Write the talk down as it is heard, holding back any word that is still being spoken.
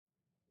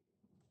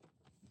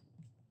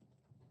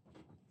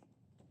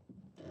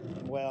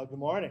Well, good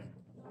morning.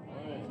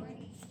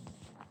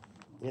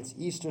 It's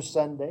Easter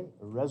Sunday,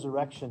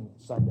 Resurrection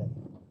Sunday.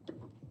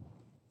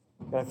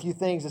 Got a few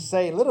things to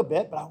say a little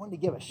bit, but I wanted to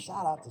give a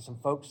shout out to some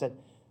folks that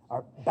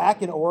are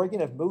back in Oregon,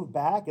 have moved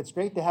back. It's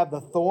great to have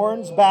the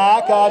Thorns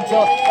back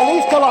until at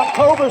least till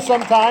October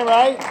sometime,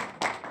 right?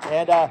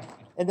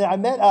 And then I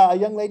met a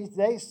young lady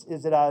today.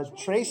 Is it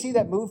Tracy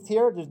that moved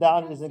here? Just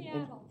down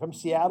from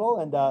Seattle,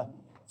 and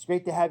it's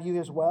great to have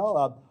you as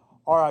well.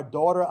 Our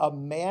daughter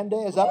Amanda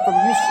is up from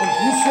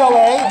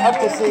UCLA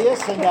up to see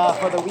us and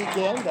for the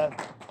weekend.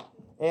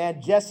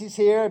 And Jesse's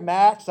here.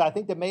 Max, I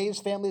think the Mays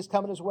family is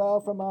coming as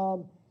well from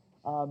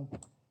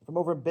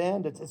over in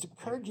Bend. It's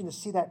encouraging to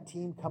see that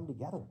team come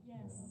together.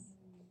 Yes.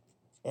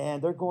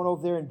 And they're going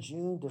over there in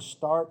June to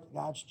start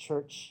God's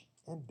church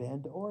in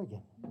Bend,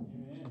 Oregon.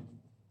 Amen.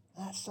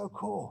 That's so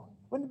cool.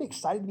 Wouldn't it be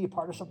exciting to be a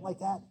part of something like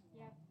that?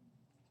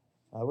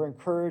 Yeah. We're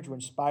encouraged, we're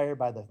inspired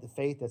by the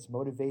faith that's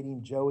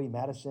motivating Joey,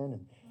 Madison,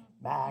 and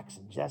Max,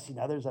 and Jesse, and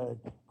others that are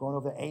going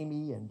over to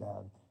Amy. And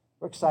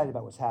we're excited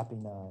about what's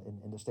happening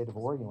in the state of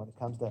Oregon when it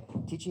comes to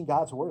teaching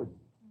God's word.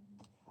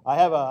 I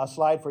have a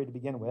slide for you to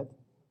begin with.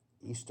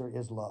 Easter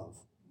is love.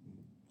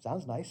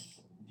 Sounds nice.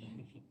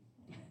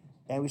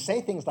 And we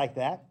say things like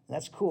that, and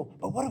that's cool.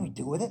 But what do we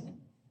do with it?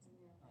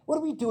 What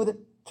do we do with it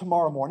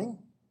tomorrow morning,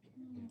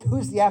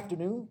 Tuesday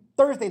afternoon,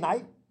 Thursday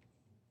night?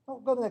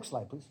 Oh, go to the next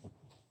slide, please.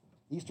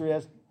 Easter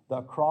is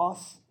the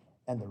cross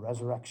and the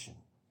resurrection.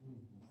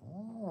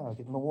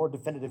 Getting a little more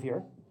definitive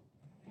here.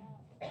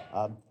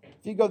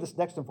 If you go this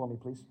next one for me,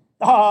 please.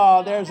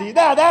 Oh, there's Easter.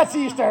 That's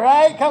Easter,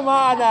 right? Come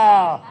on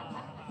now.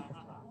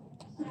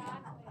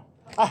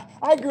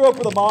 I grew up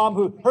with a mom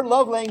who her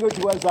love language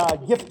was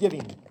gift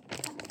giving.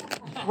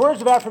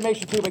 Words of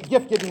affirmation too, but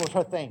gift giving was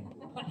her thing.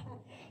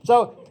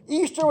 So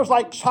Easter was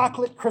like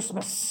chocolate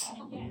Christmas.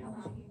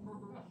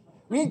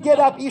 We'd get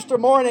up Easter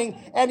morning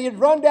and you'd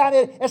run down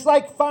it. It's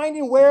like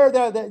finding where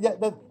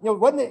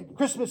wasn't a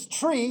Christmas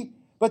tree,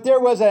 but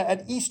there was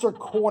an Easter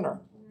corner.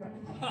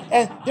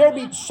 And there'd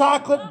be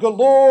chocolate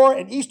galore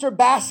and Easter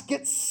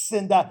baskets.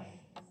 And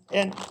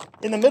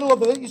in the middle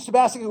of the Easter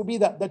basket would be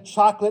the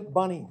chocolate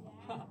bunny.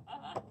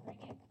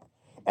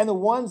 And the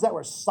ones that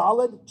were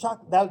solid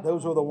chocolate,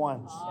 those were the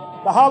ones.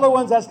 The hollow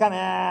ones, that's kind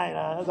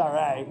of, that's all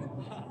right.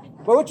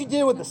 But what you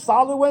did with the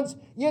solid ones,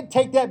 you'd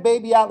take that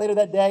baby out later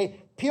that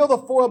day, peel the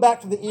foil back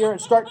to the ear, and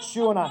start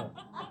chewing on it.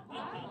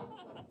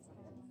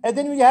 And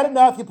then when you had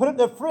enough, you put it in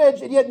the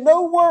fridge, and you had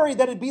no worry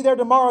that it'd be there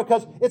tomorrow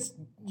because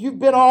you've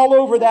been all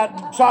over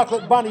that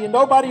chocolate bunny, and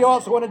nobody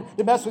else wanted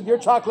to mess with your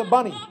chocolate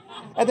bunny.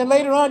 And then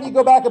later on, you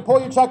go back and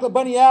pull your chocolate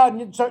bunny out, and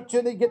you start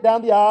chewing, you get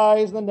down the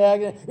eyes and the neck,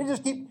 and you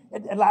just keep,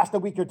 it lasts a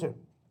week or two.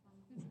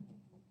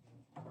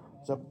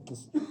 So,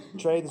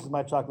 Trey, this is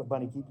my chocolate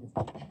bunny. Keep you.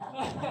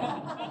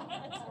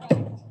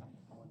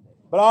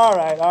 But all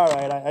right.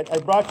 I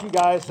brought you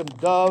guys some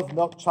Dove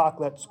milk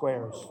chocolate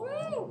squares.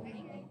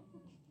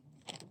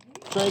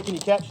 Trey, can you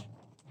catch?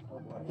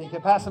 Can you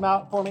pass them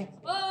out for me?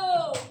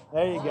 Whoa.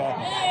 There you go.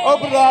 Hey.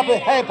 Open it up.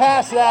 Hey,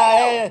 pass it out.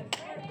 Hey.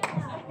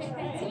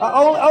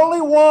 Only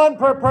one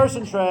per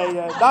person, Trey.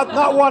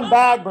 Not one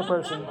bag per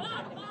person.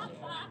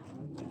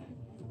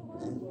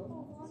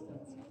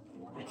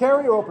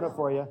 Carrie will open it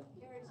for you.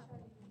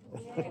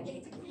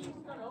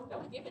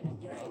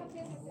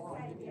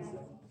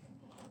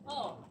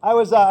 I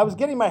was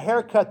getting my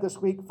hair cut this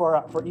week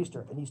for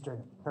Easter, an Easter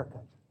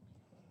haircut.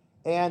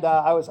 And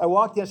I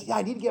walked in and said,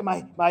 I need to get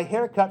my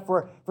hair cut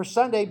for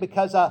Sunday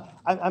because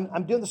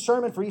I'm doing the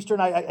sermon for Easter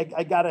and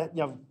I gotta,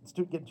 it's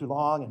getting too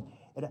long.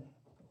 And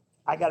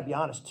I gotta be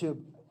honest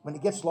too, when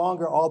it gets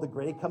longer, all the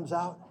gray comes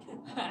out.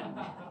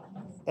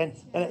 And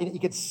you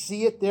could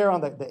see it there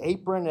on the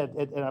apron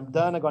and I'm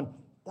done. I'm going,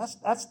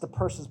 that's the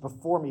person's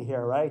before me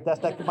here, right?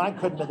 Mine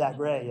couldn't be that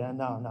gray.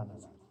 No.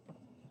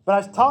 But I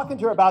was talking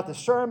to her about the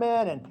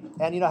sermon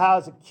and how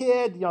as a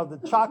kid, the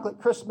chocolate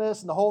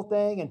Christmas and the whole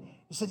thing. And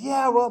she said,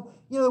 yeah, well,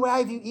 the way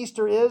I view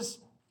Easter is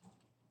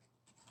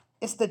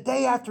it's the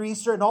day after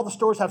Easter and all the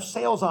stores have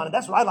sales on it.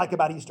 That's what I like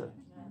about Easter.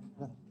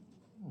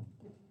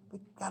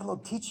 We've got a little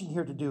teaching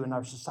here to do in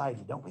our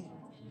society, don't we?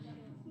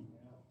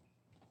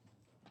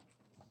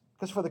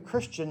 Because for the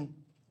Christian,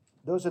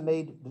 those who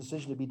made the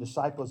decision to be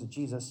disciples of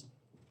Jesus,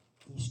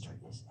 Easter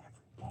is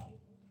every day.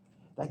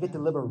 I get to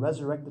live a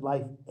resurrected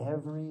life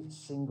every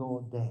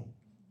single day.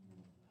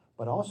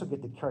 But I also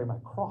get to carry my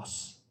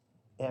cross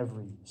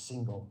every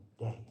single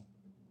day.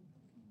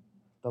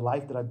 The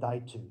life that I've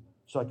died to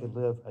so I could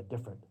live a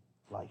different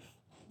life.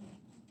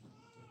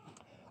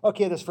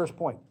 Okay, this first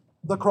point.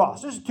 The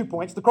cross. There's 2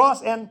 points. The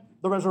cross and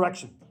the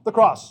resurrection. The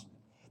cross.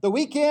 The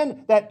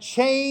weekend that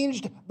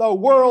changed the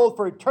world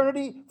for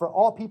eternity for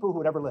all people who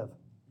would ever live.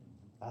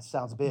 That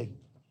sounds big.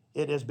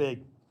 It is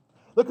big.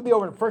 Look at me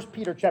over in 1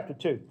 Peter chapter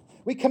 2.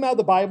 We come out of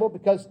the Bible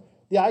because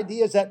the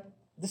idea is that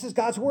this is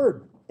God's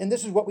word, and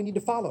this is what we need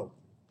to follow.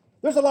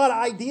 There's a lot of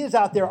ideas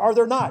out there, are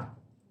there not?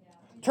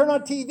 Turn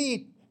on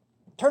TV,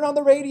 turn on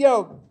the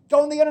radio,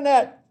 go on the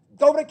internet,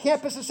 go over to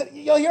campus and sit.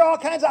 You'll hear all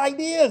kinds of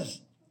ideas.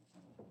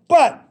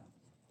 But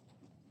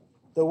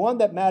the one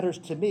that matters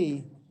to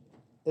me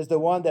is the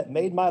one that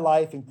made my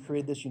life and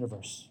created this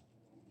universe.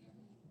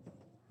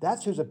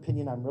 That's whose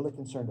opinion I'm really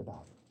concerned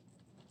about.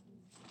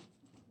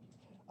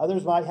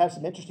 Others might have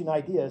some interesting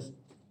ideas,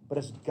 but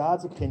it's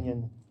God's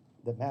opinion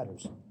that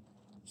matters.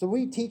 So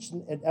we teach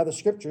in other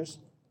scriptures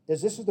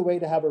is this is the way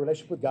to have a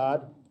relationship with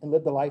God and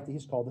live the life that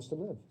he's called us to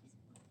live.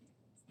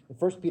 In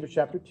 1 Peter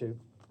chapter 2,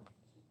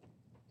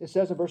 it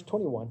says in verse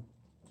 21,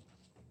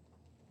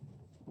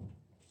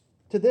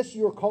 to this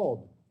you are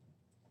called,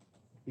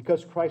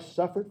 because Christ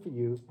suffered for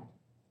you,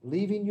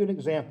 leaving you an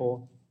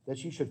example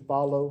that you should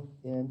follow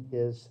in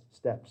his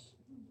steps.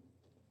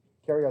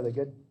 Carrie, are they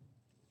good?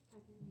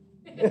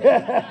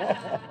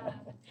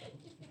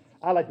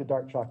 I like the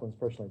dark chocolate ones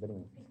personally, but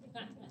anyway.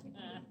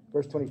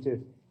 Verse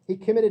 22. He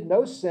committed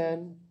no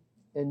sin,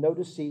 and no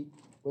deceit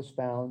was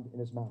found in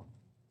his mouth.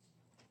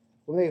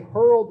 When they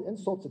hurled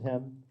insults at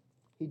him,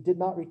 he did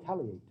not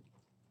retaliate.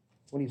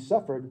 When he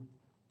suffered,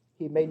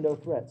 he made no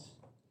threats.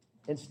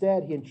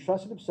 Instead, he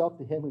entrusted himself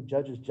to him who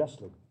judges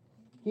justly.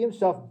 He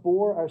himself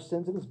bore our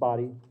sins in his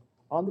body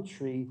on the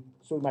tree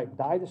so we might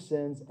die to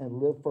sins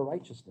and live for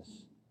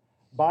righteousness.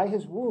 By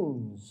his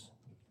wounds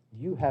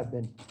you have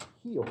been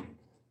healed.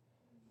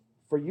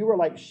 For you were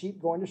like sheep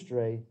going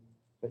astray,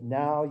 but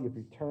now you've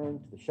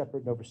returned to the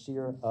shepherd and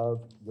overseer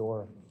of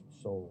your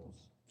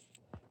souls.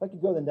 If I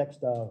could go to the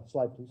next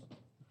slide, please.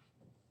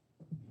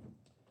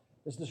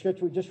 This is the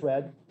scripture we just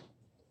read.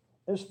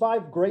 There's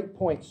 5 great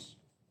points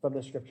from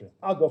this scripture.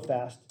 I'll go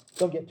fast.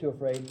 Don't get too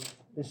afraid.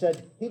 It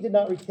said, he did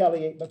not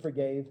retaliate, but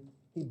forgave.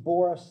 He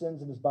bore our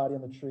sins in his body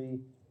on the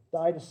tree,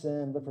 died to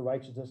sin, lived for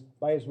righteousness.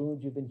 By his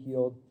wounds you've been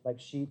healed, like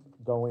sheep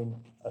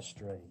going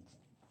astray.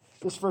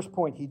 This first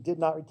point, he did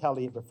not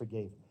retaliate, but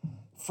forgave.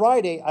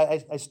 Friday,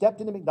 I stepped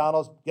into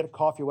McDonald's, get a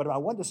coffee or whatever. I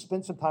wanted to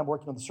spend some time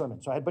working on the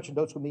sermon. So I had a bunch of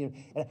notes with me.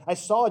 And I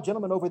saw a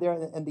gentleman over there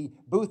in the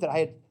booth that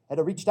I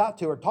had reached out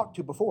to or talked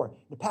to before in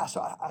the past.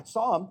 So I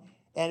saw him,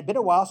 and it'd been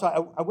a while.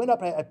 So I went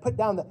up and I put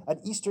down an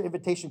Easter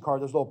invitation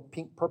card, those little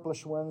pink,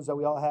 purplish ones that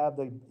we all have,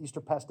 the Easter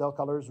pastel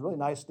colors. Really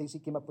nice. Stacy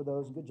came up with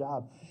those. Good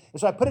job.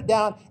 And so I put it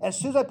down. And as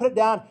soon as I put it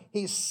down,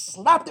 he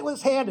slapped it with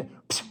his hand and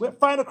went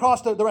flying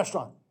across the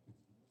restaurant.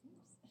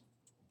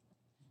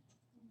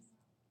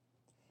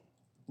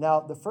 Now,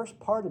 the first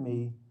part of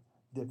me,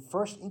 the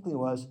first inkling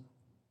was,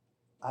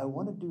 I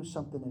want to do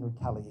something in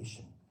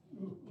retaliation.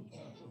 You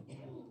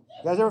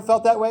guys ever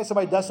felt that way?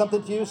 Somebody does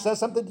something to you, says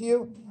something to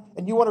you,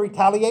 and you want to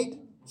retaliate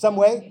some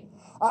way?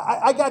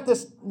 I got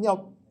this,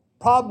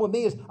 problem with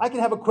me is I can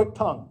have a quick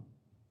tongue.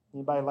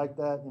 Anybody like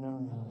that?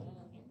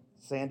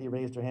 Sandy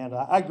raised her hand.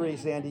 I agree,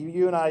 Sandy.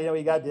 You and I,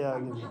 we got the.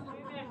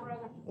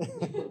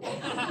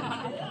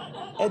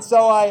 And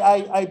so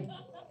I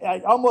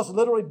almost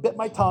literally bit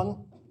my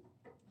tongue.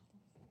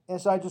 And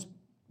so I just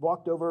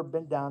walked over,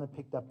 bent down, and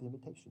picked up the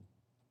invitation.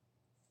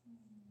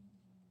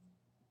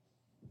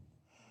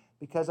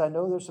 Because I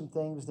know there's some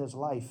things in his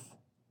life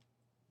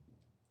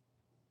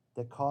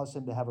that cause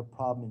him to have a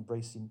problem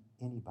embracing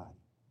anybody.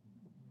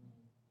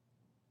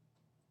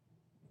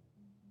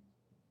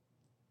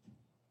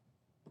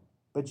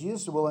 But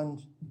Jesus is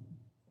willing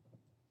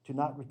to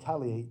not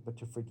retaliate, but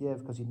to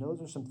forgive, because he knows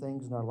there's some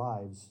things in our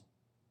lives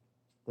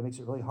that makes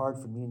it really hard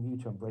for me and you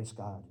to embrace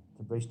God,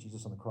 to embrace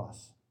Jesus on the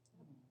cross.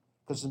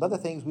 Because some other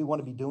things we want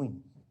to be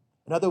doing,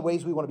 and other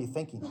ways we want to be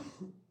thinking,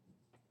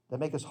 that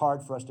make us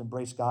hard for us to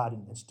embrace God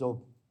and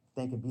still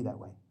think and be that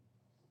way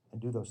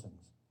and do those things.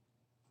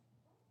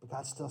 But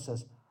God still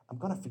says, I'm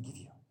going to forgive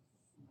you.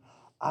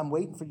 I'm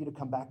waiting for you to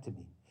come back to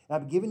me. And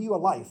I've given you a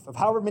life of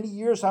however many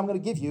years I'm going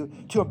to give you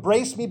to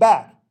embrace me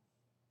back.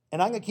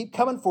 And I'm going to keep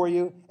coming for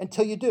you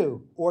until you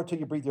do, or until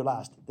you breathe your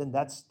last. Then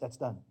that's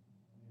done.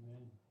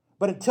 Amen.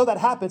 But until that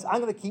happens,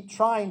 I'm going to keep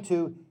trying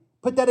to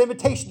put that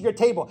invitation to your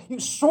table. You can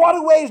swat it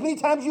away as many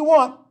times as you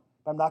want,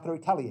 but I'm not going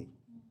to retaliate.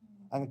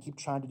 I'm going to keep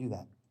trying to do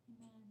that.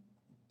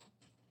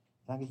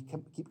 And I'm going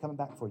to keep coming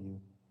back for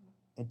you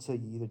until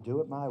you either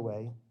do it my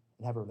way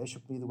and have a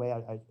relationship with me the way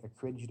I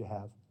created you to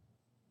have,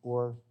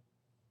 or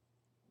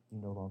you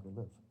no longer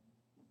live.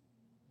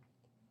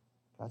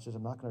 God says,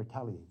 I'm not going to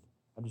retaliate.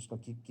 I'm just going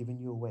to keep giving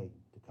you a way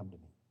to come to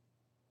me.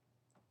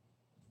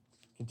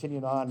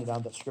 Continuing on and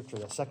down that scripture,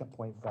 that second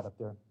point we've got up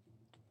there.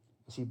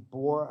 He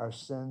bore our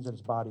sins in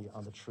his body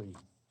on the tree.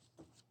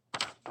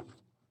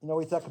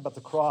 We talk about the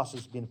cross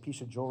as being a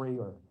piece of jewelry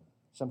or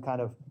some kind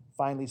of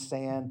finely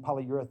sand,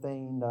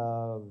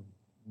 polyurethane,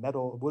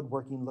 metal,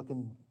 woodworking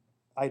looking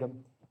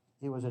item.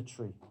 It was a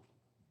tree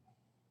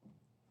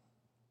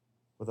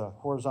with a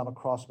horizontal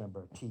cross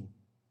member, a T.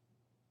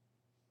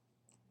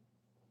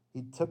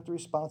 He took the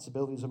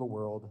responsibilities of a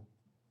world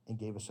and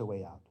gave us a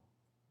way out.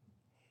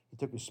 He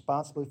took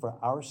responsibility for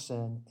our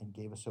sin and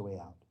gave us a way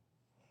out.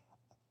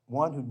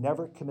 One who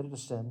never committed a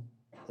sin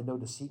and no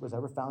deceit was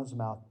ever found in his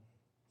mouth.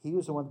 He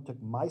was the one that took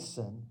my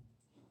sin,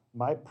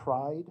 my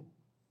pride,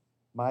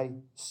 my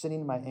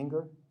sinning, my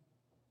anger,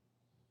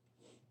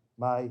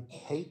 my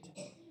hate,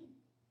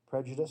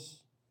 prejudice,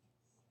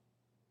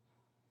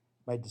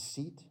 my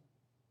deceit,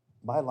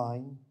 my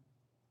lying,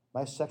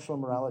 my sexual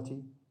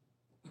immorality,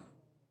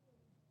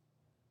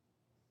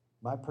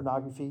 my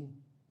pornography,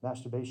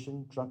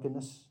 masturbation,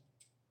 drunkenness.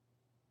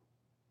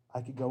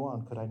 I could go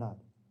on, could I not?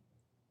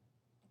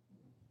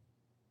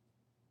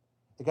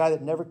 The guy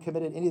that never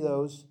committed any of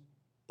those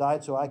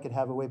died so I could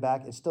have a way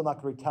back. It's still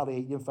not going to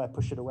retaliate even if I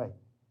push it away.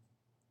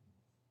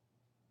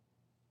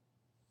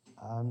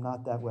 I'm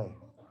not that way.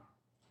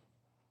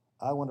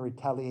 I want to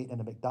retaliate in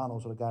a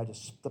McDonald's when a guy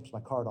just flips my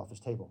card off his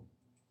table.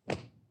 Come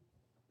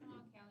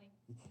on, Kelly.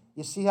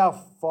 You see how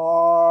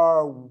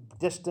far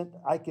distant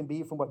I can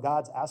be from what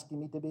God's asking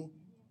me to be?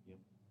 Yep.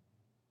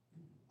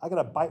 I got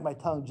to bite my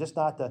tongue just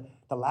not to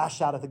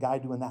lash out at the guy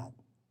doing that.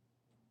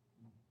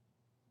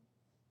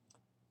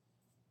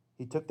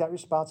 He took that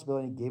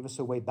responsibility and gave us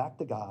a way back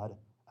to God,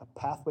 a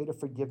pathway to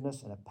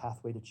forgiveness and a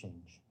pathway to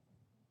change.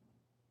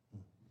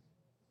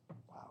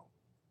 Wow.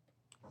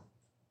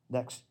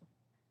 Next,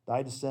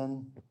 die to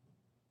sin,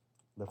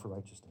 live for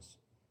righteousness.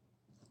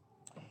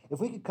 If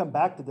we could come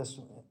back to this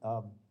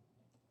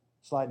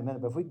slide in a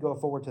minute, but if we could go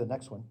forward to the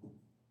next one.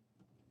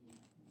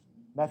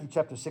 Matthew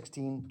chapter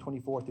 16,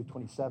 24 through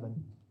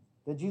 27.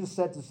 Then Jesus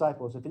said to the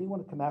disciples, if anyone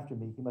would come after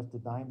me, he must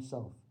deny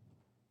himself,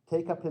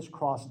 take up his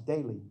cross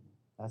daily.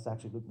 That's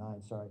actually Luke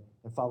 9, sorry.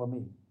 And follow me.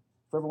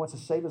 If whoever wants to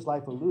save his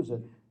life will lose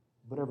it.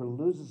 But whoever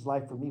loses his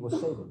life for me will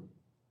save it.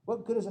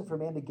 What good is it for a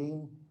man to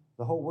gain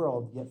the whole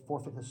world, yet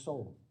forfeit his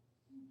soul?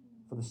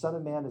 For the Son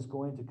of Man is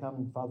going to come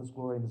in Father's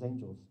glory and his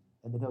angels,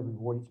 and then he'll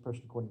reward each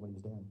person according to what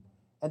he's done.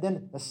 And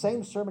then the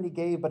same sermon he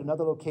gave, but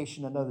another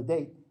location, another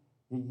date.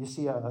 You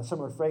see a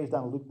similar phrase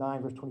down in Luke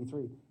 9, verse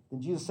 23.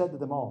 Then Jesus said to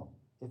them all,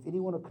 if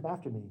anyone will come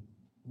after me,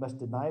 he must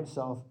deny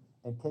himself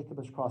and take up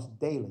his cross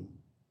daily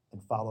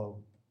and follow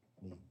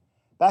me.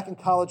 Back in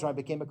college, when I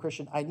became a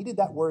Christian, I needed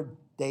that word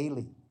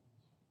daily.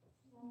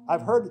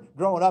 I've heard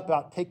growing up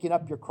about taking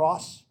up your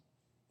cross.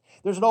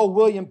 There's an old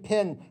William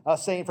Penn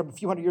saying from a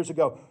few hundred years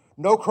ago,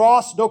 no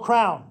cross, no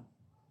crown.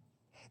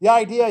 The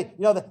idea,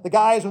 the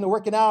guys when they're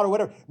working out or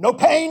whatever, no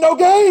pain, no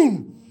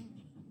gain.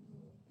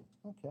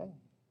 Okay.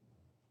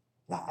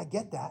 Yeah, I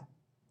get that.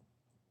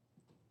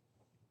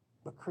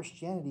 But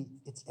Christianity,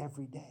 it's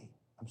every day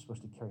I'm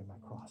supposed to carry my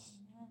cross.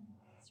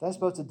 I'm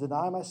supposed to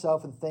deny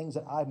myself and things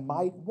that I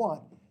might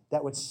want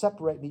that would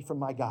separate me from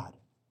my God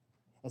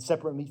and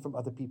separate me from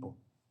other people.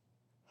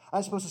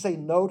 I'm supposed to say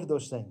no to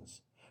those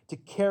things, to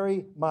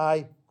carry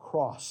my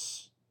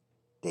cross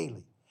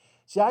daily.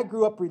 See, I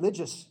grew up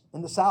religious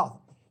in the South.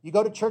 You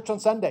go to church on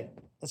Sunday,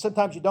 and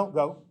sometimes you don't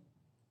go.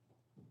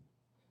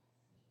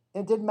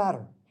 And it didn't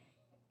matter.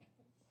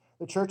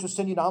 The church would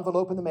send you an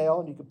envelope in the mail,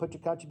 and you could put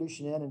your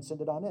contribution in and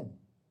send it on in.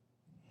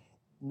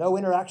 No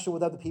interaction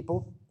with other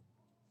people.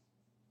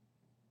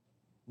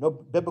 No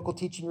biblical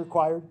teaching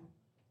required.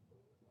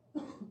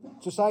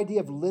 So this idea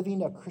of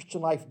living a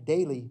Christian life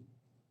daily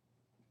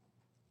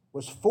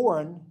was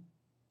foreign,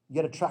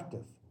 yet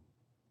attractive.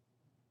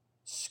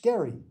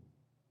 Scary,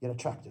 yet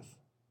attractive.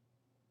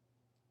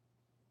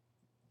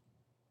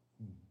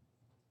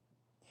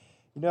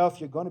 If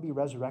you're going to be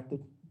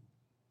resurrected,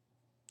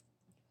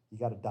 you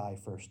got to die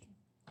first.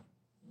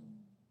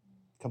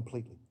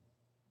 Completely.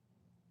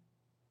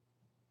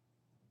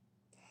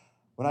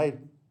 When I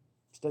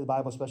study the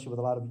Bible, especially with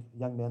a lot of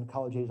young men,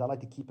 college age, I like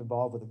to keep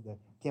involved with the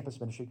campus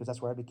ministry because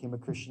that's where I became a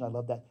Christian. I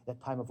love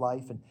that time of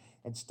life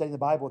and studying the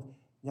Bible.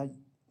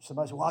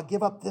 Somebody says, well, I'll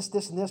give up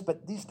this, and this,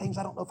 but these things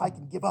I don't know if I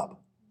can give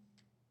up.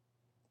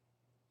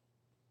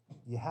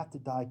 You have to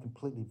die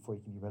completely before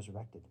you can be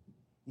resurrected.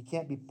 You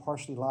can't be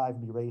partially alive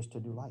and be raised to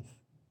a new life.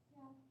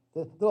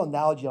 The little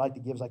analogy I like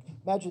to give is like,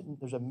 imagine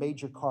there's a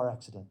major car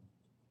accident.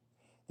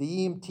 The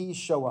EMTs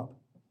show up.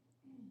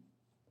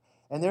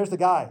 And there's the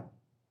guy.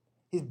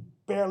 He's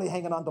barely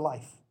hanging on to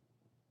life.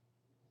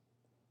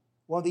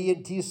 One of the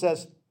EMTs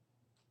says,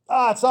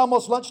 it's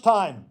almost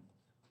lunchtime.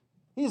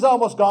 He's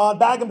almost gone.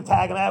 Bag him and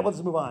tag him.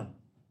 Let's move on.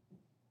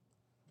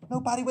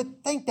 Nobody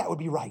would think that would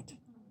be right.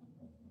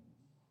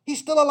 He's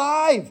still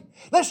alive.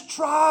 Let's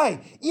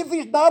try. Even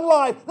if he's not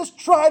alive, let's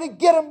try to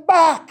get him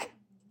back.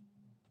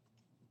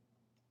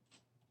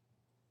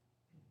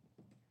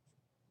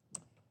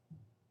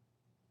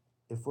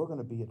 If we're going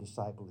to be a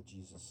disciple of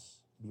Jesus,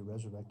 be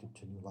resurrected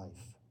to new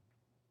life,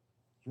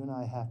 you and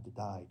I have to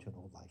die to an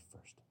old life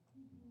first.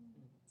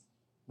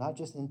 Not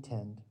just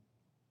intend,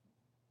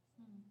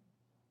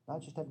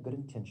 not just have good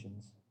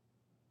intentions,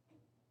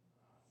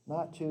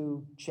 not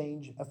to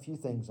change a few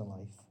things in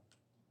life.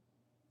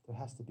 There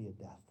has to be a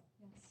death.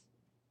 Yes.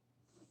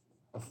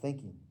 Of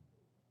thinking,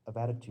 of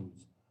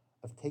attitudes,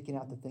 of taking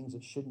out the things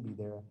that shouldn't be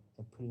there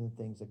and putting in the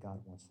things that God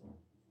wants there.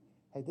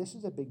 Hey, this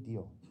is a big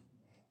deal.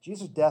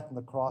 Jesus' death on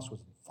the cross was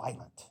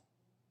violent.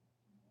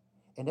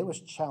 And it was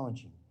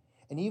challenging.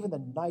 And even the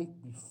night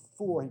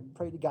before, he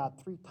prayed to God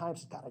 3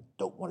 times, God, I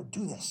don't want to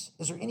do this.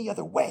 Is there any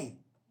other way?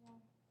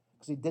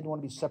 Because he didn't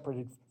want to be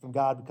separated from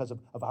God because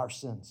of our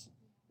sins.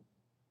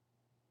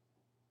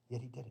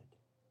 Yet he did it.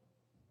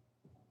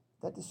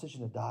 That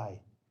decision to die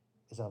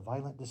is a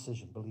violent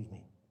decision, believe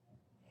me.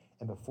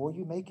 And before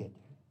you make it,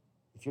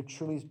 if you're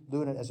truly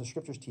doing it as the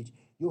scriptures teach,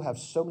 you'll have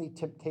so many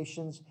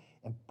temptations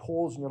and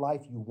pulls in your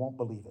life, you won't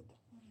believe it.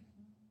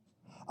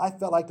 I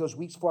felt like those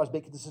weeks before I was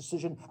making this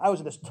decision, I was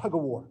in this tug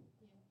of war.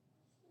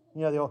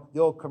 You know, the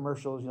old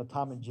commercials,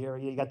 Tom and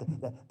Jerry. You got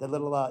the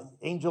little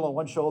angel on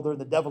one shoulder and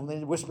the devil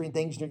whispering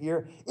things in your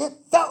ear. It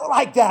felt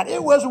like that.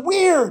 It was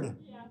weird.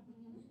 Yeah.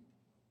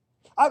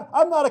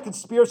 I'm not a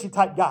conspiracy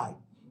type guy.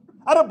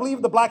 I don't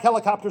believe the black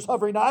helicopters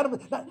hovering.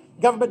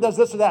 Government does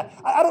this or that.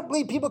 I don't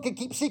believe people can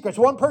keep secrets,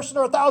 one person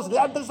or 1,000.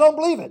 I just don't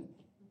believe it.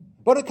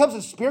 But when it comes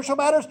to spiritual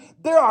matters,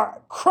 there are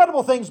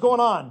incredible things going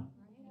on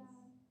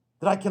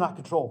that I cannot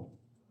control.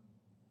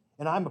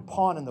 And I'm a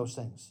pawn in those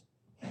things.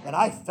 And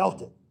I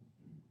felt it.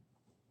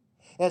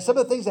 And some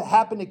of the things that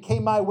happened that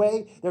came my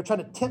way, they were trying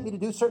to tempt me to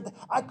do certain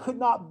things. I could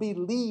not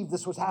believe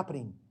this was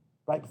happening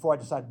right before I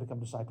decided to become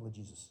a disciple of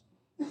Jesus.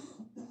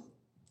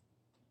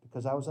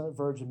 Because I was on the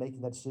verge of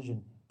making that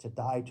decision to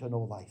die to an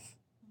old life.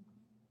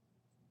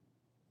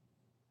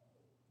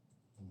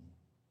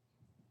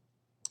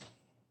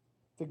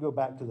 If we go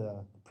back to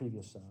the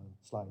previous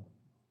slide.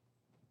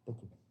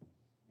 Thank you.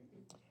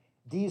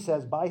 D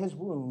says, by his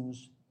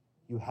wounds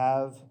you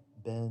have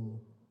been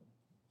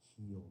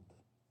healed.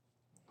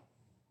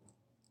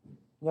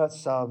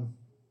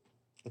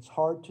 It's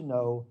hard to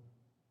know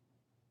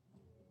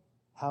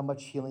how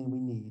much healing we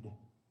need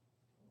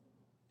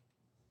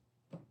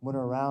when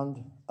we're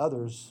around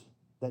others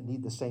that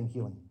need the same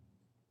healing.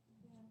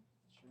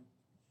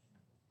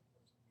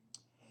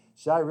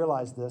 See, I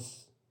realized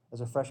this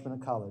as a freshman in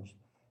college,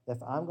 that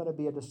if I'm going to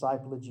be a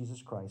disciple of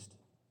Jesus Christ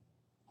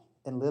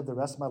and live the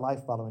rest of my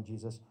life following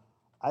Jesus,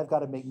 I've got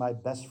to make my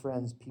best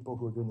friends people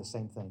who are doing the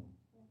same thing.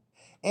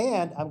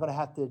 And I'm going to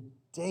have to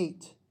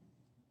date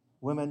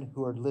women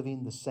who are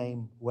living the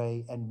same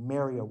way and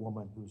marry a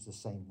woman who's the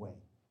same way.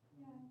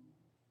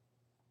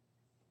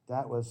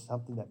 That was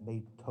something that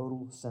made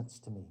total sense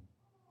to me.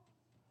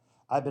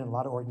 I've been in a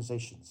lot of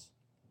organizations,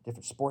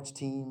 different sports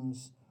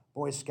teams,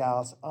 Boy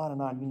Scouts,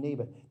 on, you name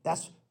it.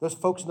 Those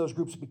folks in those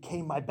groups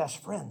became my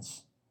best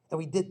friends. And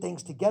we did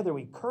things together.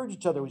 We encouraged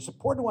each other. We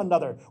supported one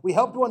another. We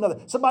helped one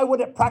another. Somebody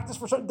went at practice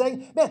for a certain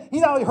thing. Man, he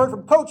not only heard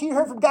from coach, he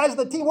heard from guys on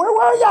the team. Where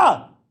were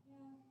you?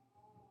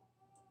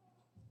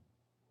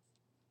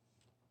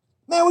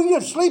 Man, were you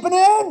just sleeping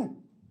in?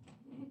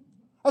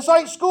 I saw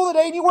you at school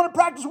today and you weren't at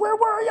practice. Where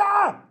were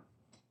you?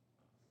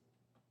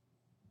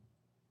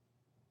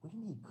 We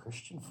need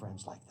Christian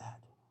friends like that.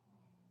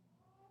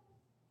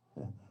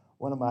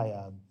 One of my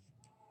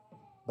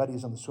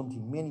buddies on the swim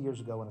team many years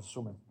ago when I was a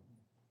swimmer,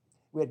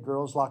 we had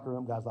girls' locker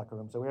room, guys' locker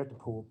room. So we were at the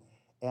pool,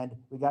 and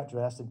we got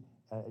dressed and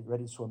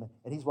ready to swim.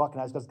 And he's walking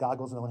out. He's got his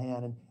goggles in one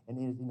hand, and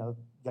he,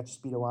 got your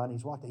Speedo on.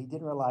 He's walking. He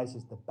didn't realize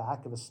the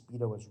back of his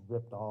Speedo was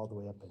ripped all the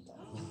way up and down.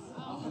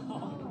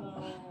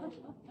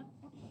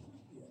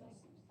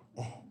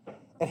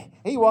 And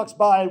he walks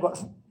by and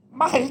goes,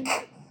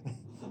 Mike!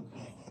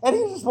 And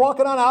he's just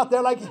walking on out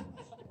there like...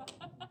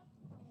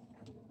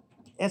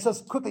 And so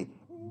quickly,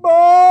 Mike!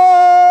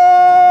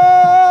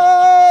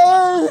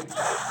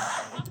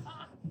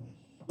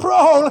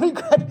 Bro, let me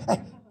grab...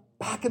 Hey,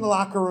 back in the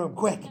locker room,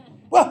 quick.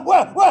 What?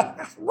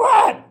 What's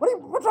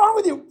wrong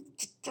with you?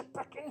 Get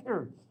back in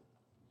here.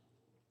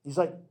 He's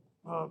like,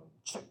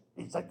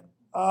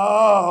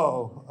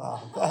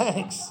 oh,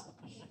 thanks.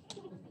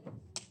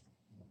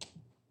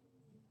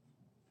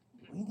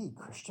 We need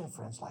Christian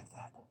friends like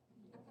that.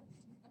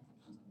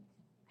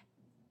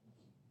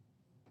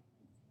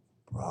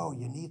 Bro,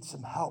 you need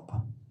some help.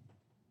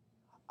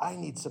 I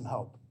need some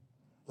help.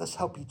 Let's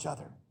help each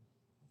other.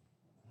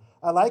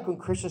 I like when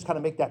Christians kind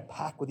of make that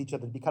pact with each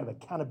other to be kind of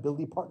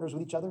accountability partners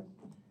with each other.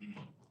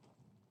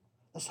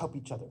 Let's help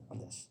each other on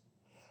this.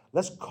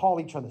 Let's call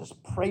each other. Let's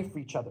pray for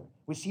each other.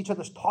 We see each other,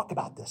 let's talk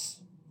about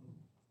this.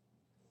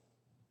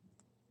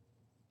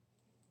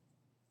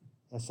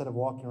 Instead of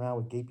walking around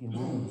with gaping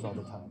wounds all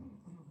the time,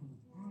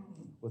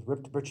 with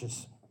ripped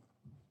britches.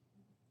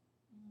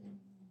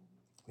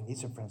 We need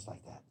some friends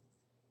like that.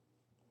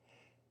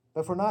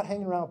 But if we're not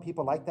hanging around with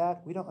people like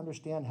that, we don't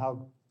understand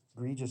how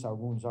egregious our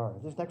wounds are.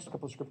 This next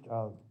couple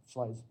of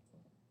slides.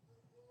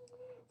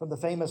 From the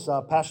famous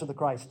Passion of the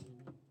Christ,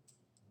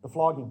 the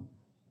flogging.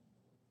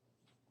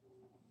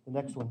 The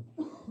next one,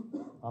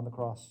 on the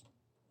cross.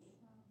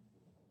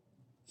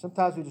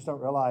 Sometimes we just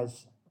don't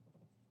realize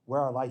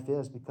where our life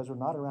is because we're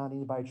not around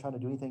anybody trying to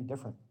do anything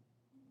different.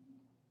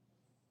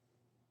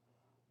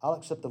 I'll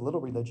accept a little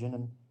religion,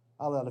 and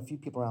I'll let a few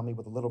people around me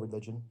with a little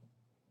religion.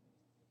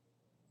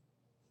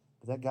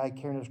 But that guy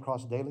carrying his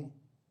cross daily,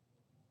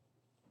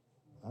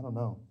 I don't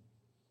know.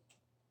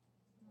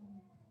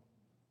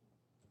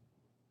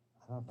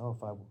 I don't know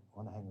if I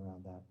want to hang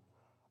around that.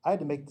 I had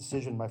to make a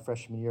decision my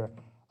freshman year.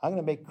 I'm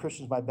going to make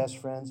Christians my best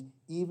friends,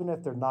 even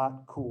if they're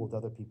not cool with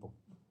other people.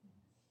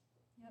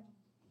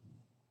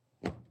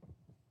 Yep.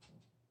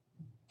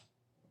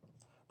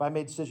 But I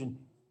made a decision,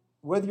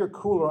 whether you're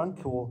cool or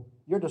uncool,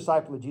 you're a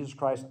disciple of Jesus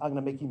Christ, I'm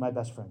going to make you my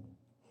best friend.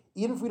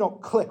 Even if we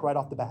don't click right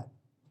off the bat.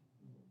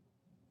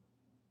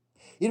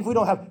 Even if we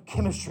don't have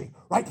chemistry,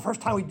 right the first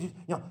time we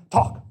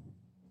talk.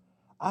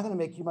 I'm going to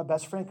make you my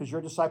best friend because you're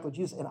a disciple of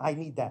Jesus, and I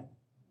need that.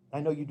 I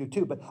know you do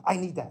too, but I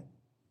need that.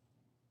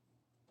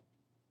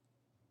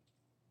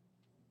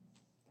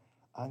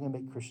 I'm going to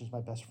make Christians my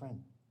best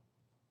friend.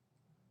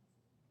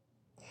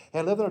 Hey,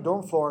 I lived on a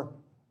dorm floor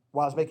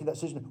while I was making that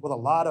decision with a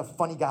lot of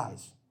funny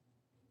guys,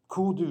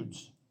 cool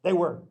dudes. They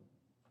were.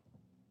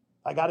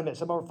 I got to admit,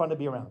 some of them were fun to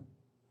be around,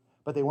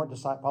 but they weren't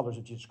followers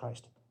of Jesus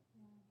Christ.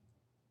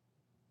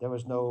 There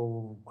was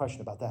no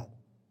question about that.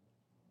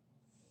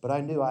 But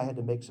I knew I had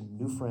to make some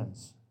new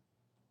friends.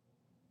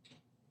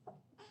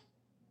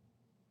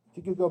 If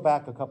you could go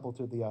back a couple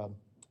to the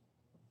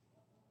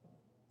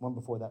one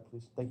before that,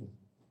 please. Thank you.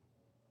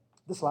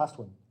 This last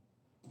one,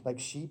 like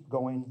sheep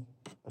going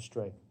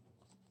astray.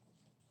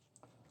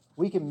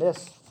 We can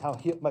miss how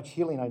much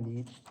healing I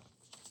need,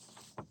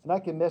 and I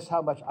can miss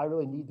how much I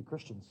really need the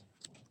Christians.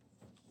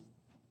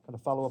 I'm going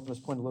to follow up on this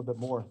point a little bit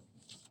more.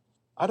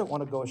 I don't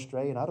want to go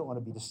astray, and I don't want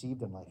to be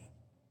deceived in life.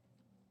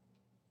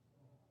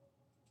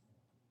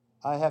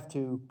 I have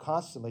to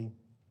constantly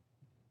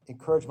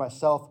encourage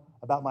myself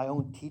about my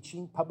own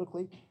teaching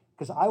publicly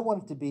because I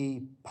want it to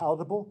be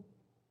palatable,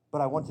 but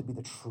I want it to be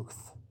the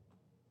truth.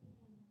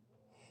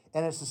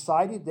 And in a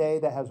society today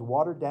that has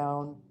watered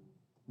down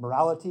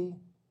morality,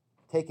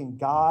 taken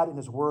God and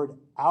his word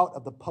out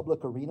of the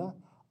public arena,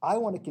 I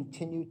want to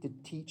continue to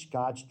teach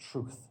God's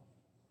truth.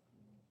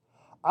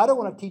 I don't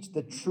want to teach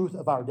the truth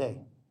of our day.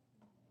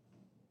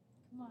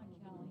 Come on,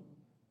 Kelly.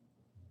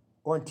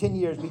 Or in 10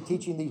 years, be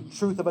teaching the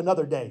truth of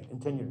another day in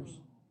 10 years.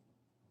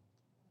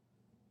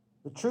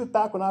 The truth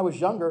back when I was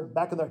younger,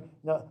 back in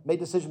the made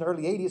decision in the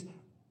early 80s,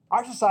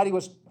 our society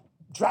was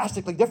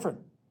drastically different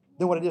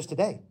than what it is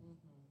today.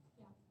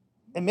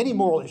 And many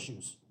moral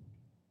issues.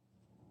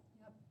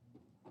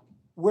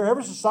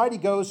 Wherever society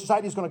goes,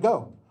 society is going to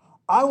go.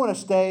 I want to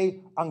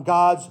stay on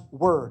God's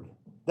word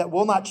that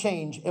will not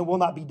change and will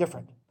not be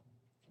different.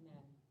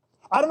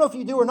 I don't know if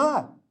you do or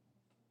not.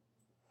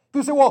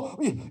 People say, well,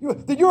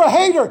 then you're a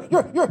hater.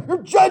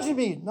 You're judging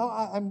me. No,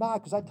 I'm not,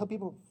 because I tell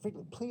people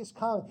frequently, please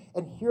come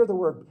and hear the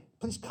word.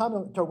 Please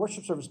come to our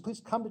worship service. Please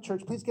come to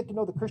church. Please get to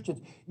know the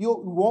Christians. You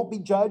won't be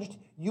judged.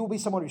 You will be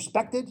someone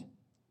respected.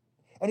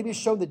 And you'll be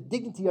shown the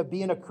dignity of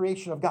being a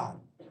creation of God.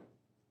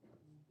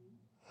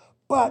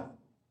 But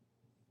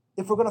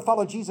if we're going to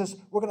follow Jesus,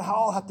 we're going to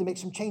all have to make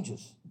some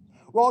changes.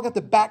 We're all going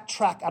to have to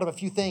backtrack out of a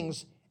few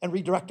things and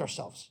redirect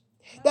ourselves.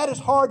 That is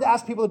hard to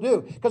ask people to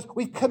do because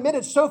we've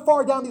committed so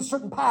far down these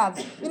certain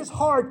paths. It is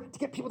hard to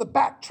get people to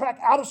backtrack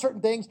out of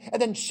certain things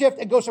and then shift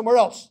and go somewhere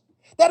else.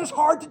 That is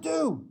hard to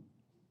do.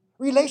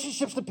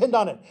 Relationships depend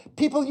on it.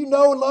 People you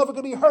know and love are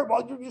going to be hurt.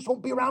 Well, you just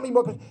won't be around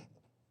anymore.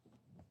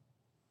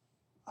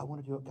 I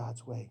want to do it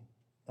God's way.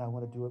 And I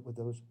want to do it with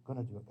those going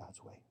to do it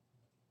God's way.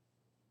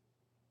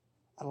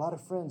 I had a lot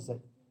of friends that,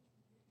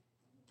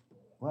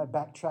 when I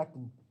backtracked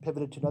and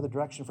pivoted to another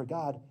direction for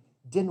God,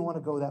 didn't want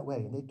to go that way.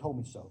 And they told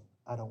me so.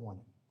 I don't want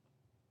it.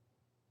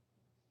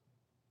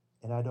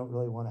 And I don't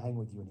really want to hang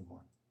with you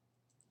anymore.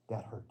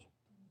 That hurt.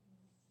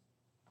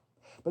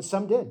 But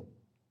some did.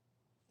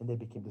 And they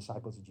became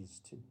disciples of Jesus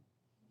too.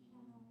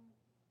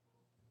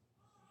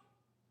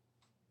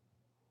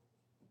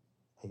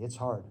 Hey, it's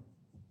hard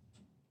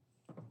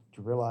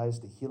to realize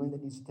the healing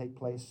that needs to take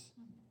place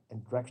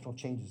and directional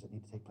changes that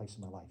need to take place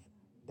in my life.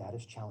 That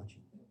is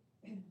challenging.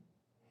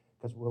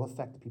 Because it will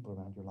affect the people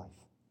around your life.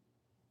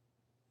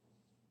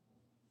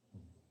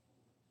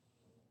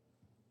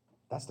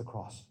 That's the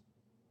cross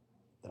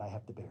that I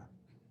have to bear.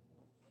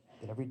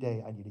 That every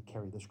day I need to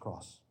carry this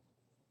cross.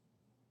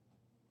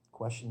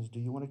 Question is, do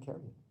you want to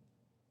carry it?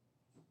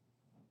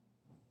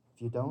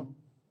 If you don't,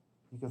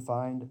 you can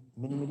find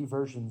many, many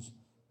versions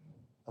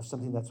of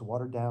something that's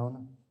watered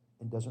down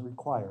and doesn't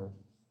require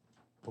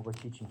what we're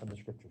teaching from the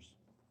scriptures.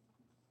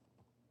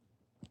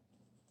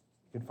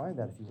 You can find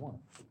that if you want.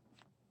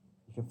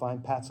 You can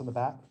find pats on the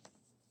back.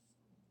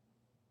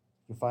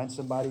 You can find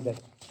somebody that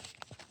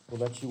will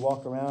let you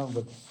walk around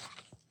with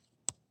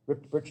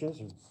ripped breeches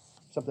or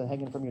something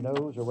hanging from your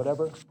nose or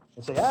whatever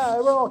and say,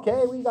 we're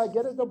okay, we got to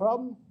get it, no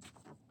problem.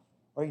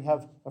 Or you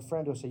have a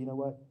friend who'll say, you know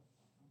what,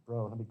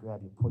 bro, let me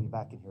grab you, pull you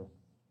back in here.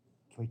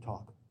 Can we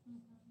talk?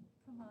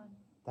 Come on.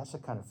 That's the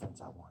kind of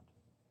friends I want.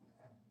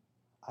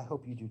 I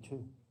hope you do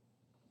too.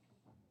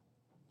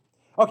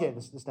 Okay,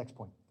 this next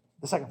point,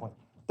 the second point,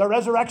 the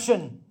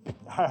resurrection.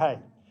 All right.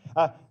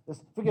 If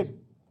we could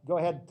go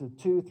ahead to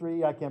 2,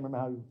 3, I can't remember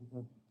how you,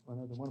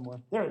 one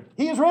more. There,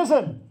 he is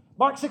risen.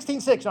 Mark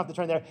 16:6, you don't have to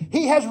turn there.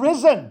 He has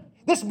risen.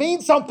 This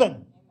means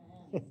something.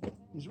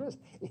 He's risen.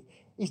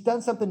 He's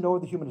done something no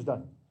other human has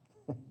done.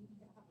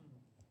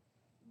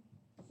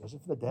 Risen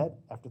from the dead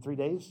after 3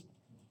 days.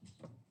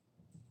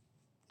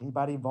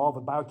 Anybody involved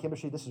with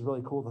biochemistry? This is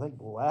really cool to think,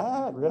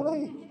 what?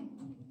 Really?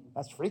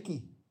 That's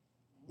freaky.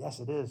 Yes,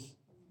 it is.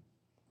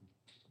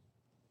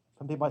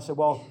 Some people might say,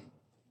 well,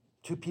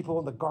 2 people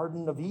in the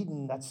Garden of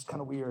Eden, that's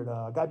kind of weird.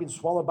 A guy being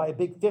swallowed by a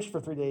big fish for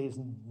 3 days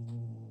and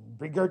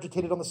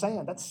regurgitated on the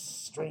sand. That's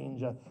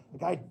strange. A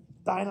guy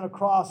dying on a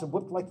cross and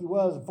whipped like he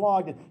was and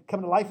flogged and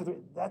coming to life.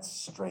 That's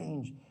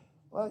strange.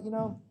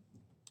 Well,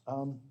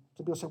 some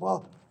people say,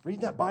 well, read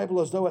that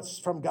Bible as though it's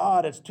from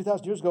God. It's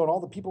 2,000 years ago and all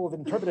the people have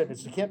interpreted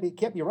it. It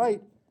can't be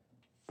right.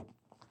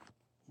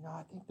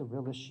 I think the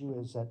real issue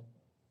is that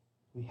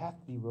we have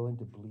to be willing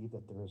to believe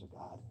that there is a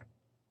God.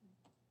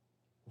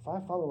 If I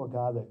follow a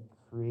God that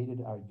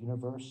created our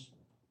universe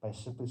by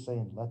simply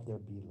saying, let there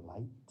be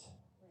light?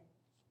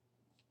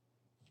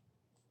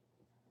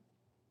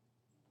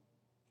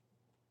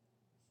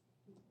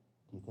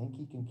 Do you think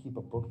he can keep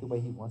a book the way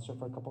he wants it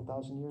for a couple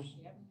thousand years?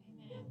 Yep.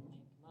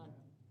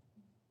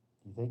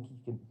 Do you think he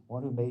can,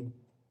 one who made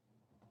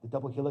the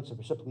double helix of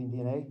reciprocating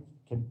DNA,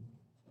 can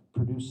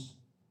produce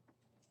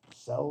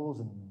cells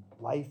and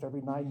life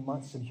every 9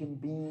 months in human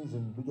beings,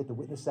 and we get to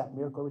witness that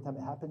miracle every time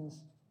it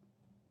happens?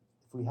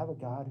 If we have a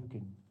God who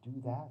can do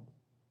that,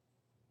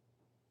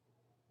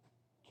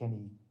 can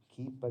he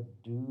keep a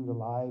dude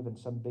alive in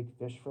some big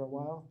fish for a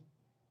while?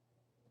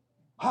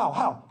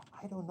 How?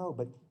 I don't know,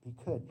 but he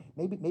could.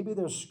 Maybe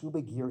there's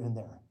scuba gear in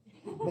there.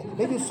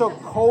 Maybe it's so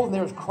cold and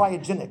there's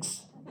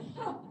cryogenics.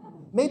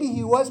 Maybe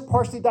he was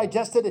partially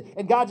digested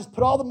and God just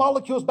put all the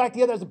molecules back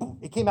together and boom,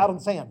 it came out on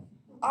the sand.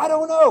 I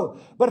don't know.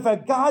 But if a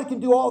God can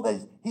do all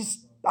that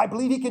I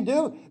believe he can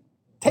do,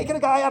 taking a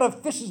guy out of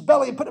a fish's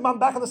belly and putting him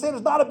back on the sand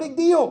is not a big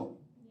deal.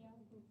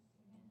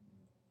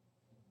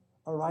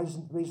 Or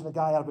raising a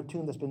guy out of a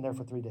tomb that's been there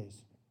for 3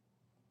 days.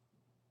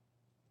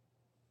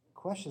 The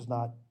question is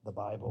not the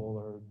Bible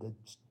or the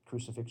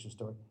crucifixion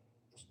story.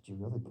 It's, do you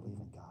really believe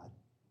in God?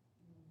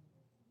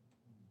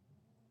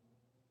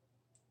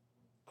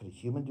 Could a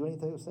human do any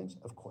of those things?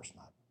 Of course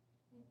not.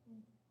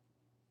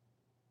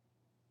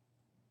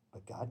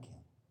 But God can.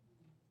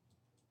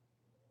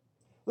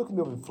 Look at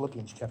me over in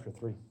Philippians chapter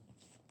 3.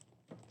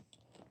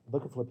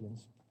 Book of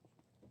Philippians.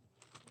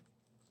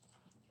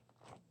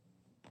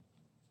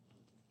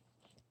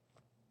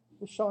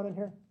 Is Sean in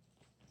here?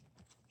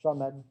 Sean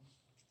Madden?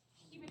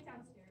 He went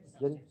downstairs.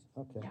 Did he?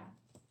 Okay. Yeah.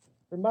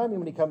 Remind me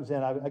when he comes in.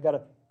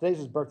 Today's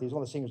his birthday. He's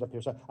one of the singers up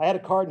here. So I had a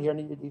card in here,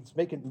 and it's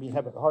making me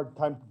have a hard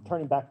time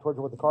turning back towards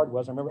what the card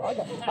was. I remember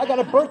I got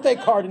a birthday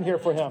card in here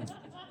for him.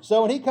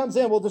 So when he comes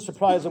in, we'll just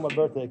surprise him with a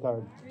birthday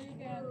card. Here you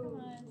go,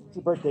 come on. It's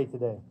his birthday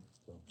today.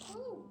 So.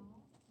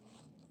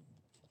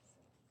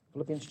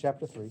 Philippians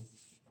chapter 3,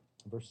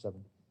 verse 7.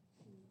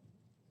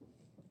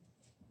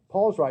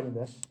 Paul's writing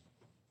this,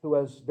 who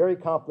was very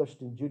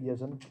accomplished in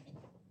Judaism,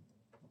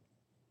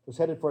 was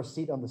headed for a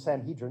seat on the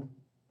Sanhedrin,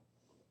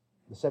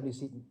 the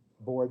 70-seat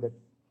board that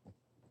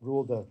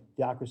ruled the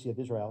theocracy of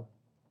Israel.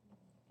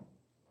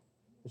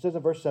 It says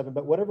in verse 7,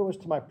 but whatever was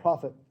to my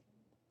profit,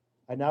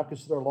 I now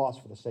consider a loss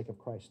for the sake of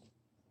Christ.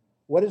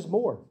 What is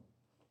more,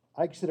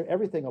 I consider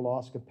everything a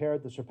loss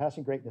compared to the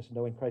surpassing greatness of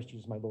knowing Christ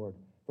Jesus my Lord,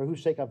 for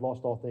whose sake I've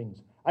lost all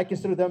things. I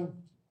consider them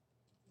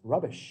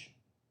rubbish,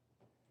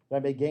 that I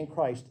may gain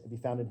Christ and be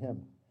found in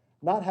him,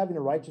 not having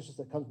a righteousness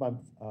that comes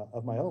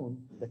of my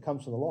own, that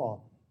comes from the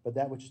law, but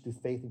that which is through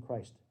faith in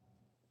Christ,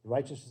 the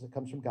righteousness that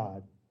comes from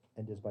God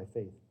and is by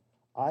faith.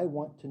 I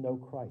want to know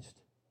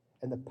Christ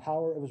and the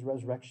power of his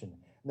resurrection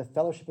and the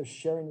fellowship of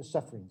sharing his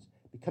sufferings,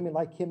 becoming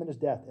like him in his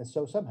death, and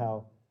so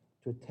somehow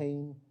to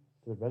attain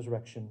to the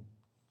resurrection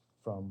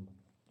from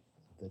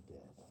the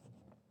dead.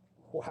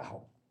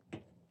 Wow.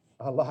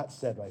 A lot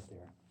said right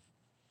there.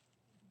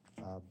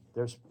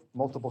 There's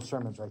multiple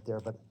sermons right there,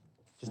 but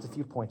just a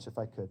few points if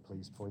I could,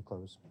 please, before we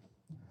close.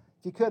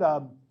 If you could,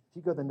 if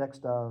you go to the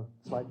next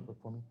slide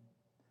for me.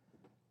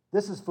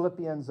 This is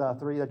Philippians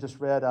 3 I just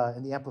read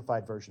in the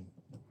Amplified Version.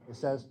 It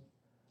says,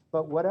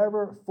 but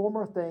whatever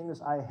former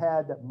things I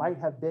had that might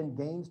have been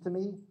gains to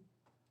me,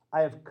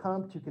 I have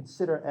come to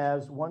consider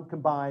as one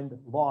combined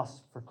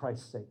loss for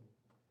Christ's sake.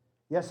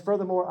 Yes,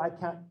 furthermore, I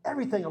count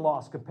everything a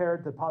loss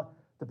compared to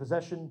the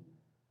possession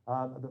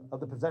of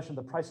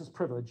the priceless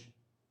privilege,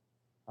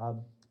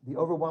 the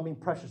overwhelming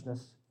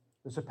preciousness,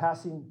 the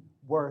surpassing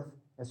worth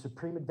and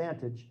supreme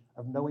advantage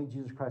of knowing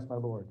Jesus Christ my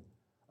Lord,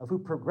 of who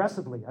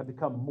progressively I've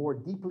become more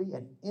deeply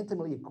and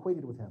intimately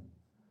acquainted with him,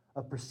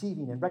 of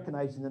perceiving and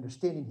recognizing and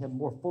understanding him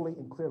more fully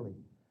and clearly.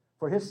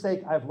 For his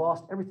sake, I have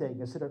lost everything,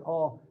 considered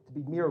all to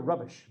be mere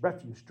rubbish,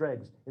 refuse,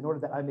 dregs, in order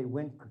that I may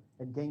win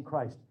and gain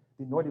Christ,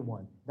 the Anointed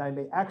One, that I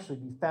may actually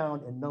be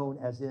found and known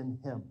as in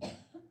him.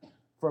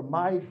 For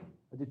my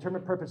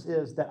determined purpose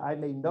is that I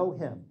may know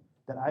him,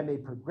 that I may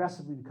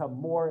progressively become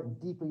more and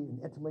deeply and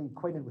intimately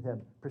acquainted with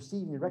him,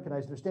 perceiving and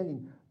recognizing,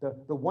 understanding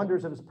the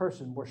wonders of his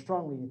person more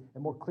strongly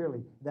and more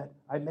clearly, that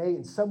I may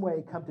in some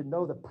way come to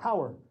know the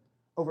power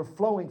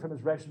overflowing from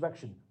his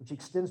resurrection, which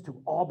extends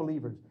to all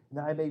believers, and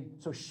that I may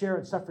so share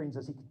in sufferings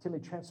as he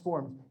continually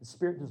transforms his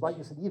spirit to his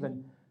likeness and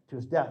even to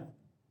his death,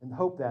 in the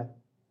hope that,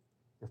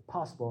 if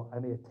possible, I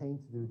may attain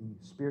to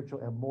the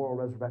spiritual and moral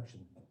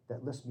resurrection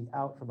that lifts me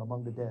out from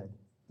among the dead,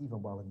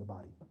 even while in the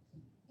body.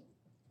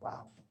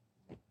 Wow.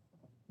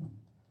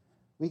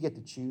 We get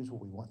to choose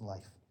what we want in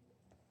life.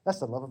 That's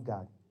the love of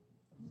God.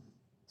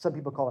 Some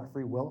people call it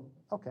free will.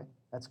 Okay,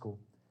 that's cool.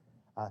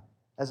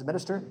 As a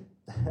minister,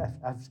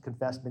 I've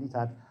confessed many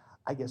times,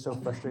 I get so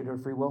frustrated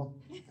with free will.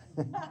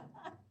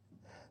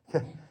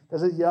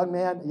 As a young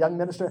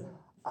minister,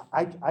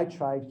 I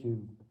tried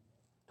to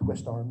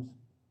twist arms.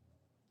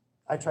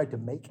 I tried to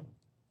make.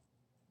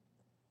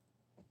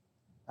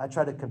 I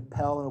tried to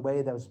compel in a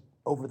way that was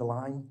over the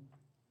line.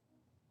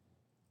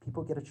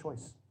 People get a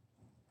choice.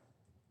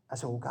 I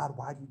said, well, God,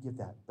 why do you give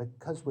that?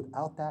 Because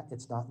without that,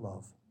 it's not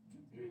love.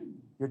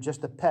 You're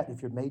just a pet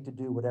if you're made to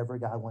do whatever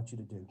God wants you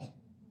to do.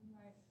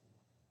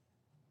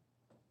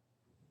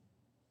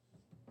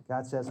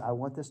 God says, I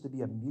want this to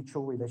be a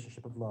mutual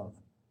relationship of love,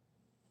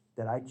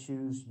 that I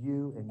choose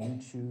you and you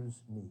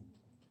choose me.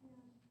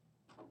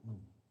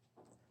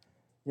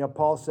 You know,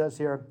 Paul says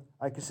here,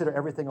 I consider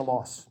everything a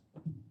loss.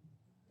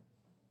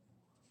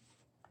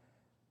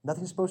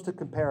 Nothing's supposed to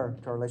compare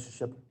to our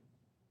relationship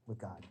with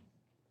God.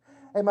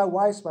 Hey, my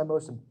wife's my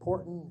most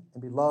important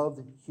and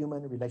beloved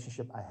human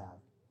relationship I have.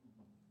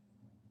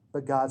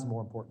 But God's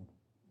more important.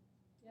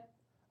 Yep.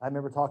 I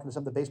remember talking to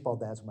some of the baseball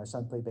dads when my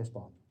son played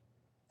baseball.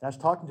 And I was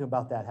talking to him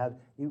about that. How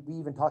we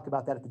even talked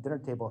about that at the dinner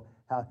table.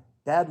 How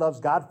dad loves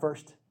God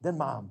first, then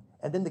mom,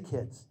 and then the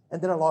kids,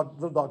 and then our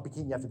little dog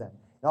Bikini after that.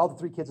 And all the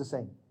three kids the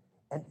same.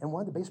 And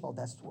one of the baseball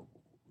dads said,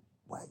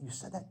 what, you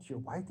said that to your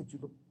wife? Did you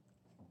look?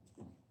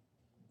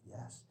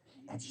 Yes.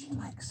 And she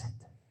likes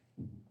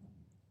it.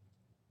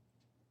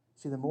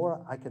 See, the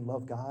more I can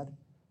love God,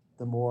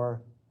 the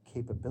more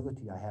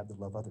capability I have to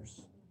love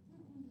others.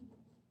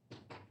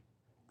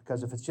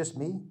 Because if it's just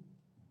me,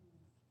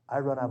 I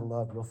run out of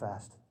love real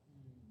fast.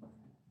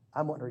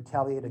 I'm wanting to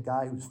retaliate a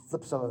guy who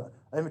flips an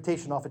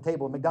invitation off a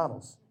table at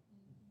McDonald's.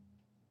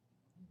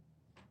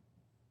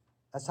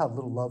 That's how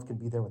little love can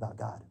be there without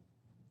God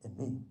in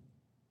me.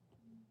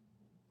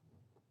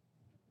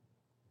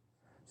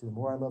 See, the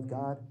more I love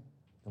God,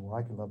 the more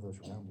I can love those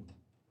around me.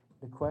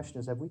 The question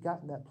is, have we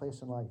gotten that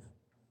place in life?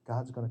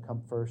 God's going to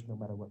come first no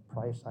matter what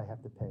price I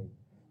have to pay.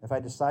 If I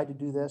decide to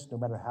do this, no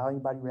matter how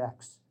anybody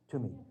reacts to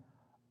me,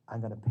 I'm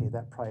going to pay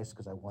that price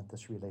because I want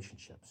this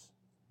relationships.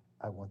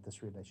 I want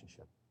this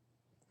relationship.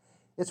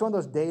 It's one of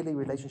those daily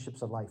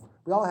relationships of life.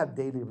 We all have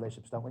daily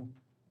relationships, don't we?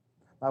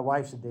 My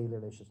wife's a daily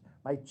relationship.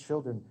 My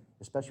children,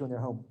 especially when they're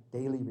home,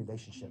 daily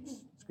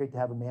relationships. It's great to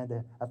have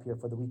Amanda up here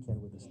for the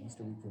weekend with us,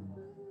 Easter weekend.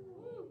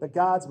 But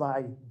God's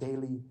my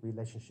daily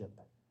relationship.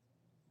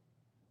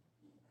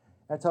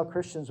 I tell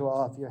Christians,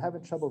 well, if you're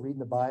having trouble reading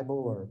the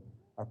Bible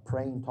or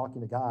praying,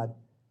 talking to God,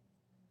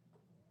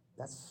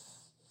 that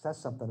says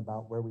something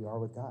about where we are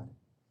with God.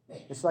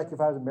 It's like if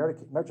I was in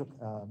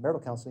marital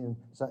counseling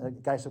and a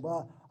guy said,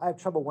 well, I have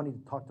trouble wanting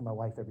to talk to my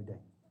wife every day.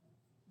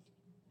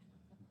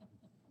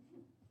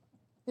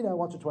 You know,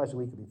 once or twice a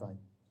week would be fine.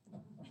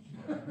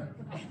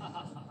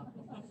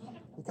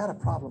 You got a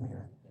problem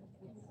here.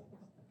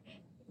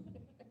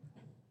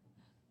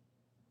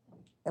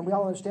 And we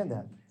all understand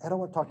that. I don't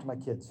want to talk to my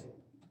kids.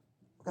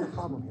 I've got a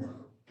problem here.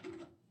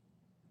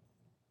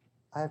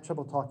 I have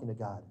trouble talking to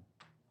God.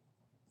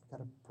 I've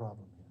got a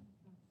problem here.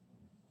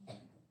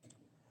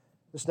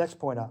 This next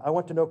point, I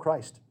want to know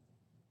Christ.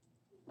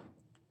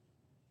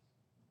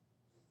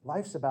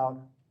 Life's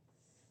about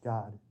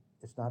God.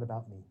 It's not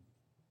about me.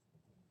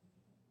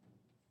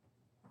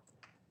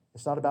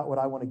 It's not about what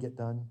I want to get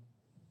done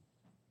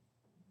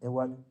and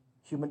what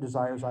human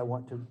desires I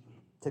want to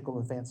tickle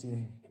and fancy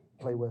and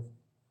play with.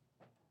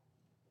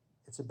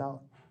 It's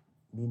about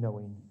me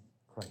knowing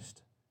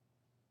Christ.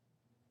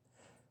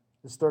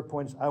 This third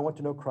point is I want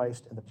to know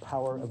Christ and the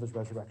power of his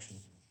resurrection.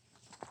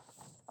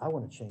 I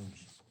want to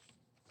change.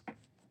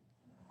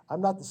 I'm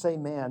not the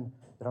same man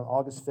that on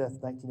August 5th,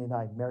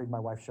 1989, married my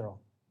wife, Cheryl.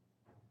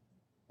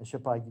 And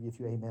she'll probably give you a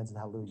few amens and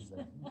hallelujahs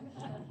there.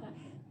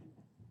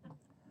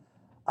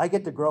 I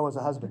get to grow as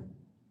a husband.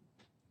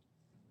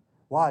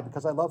 Why?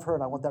 Because I love her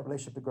and I want that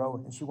relationship to grow,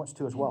 and she wants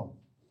to as well.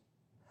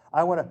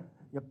 I want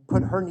to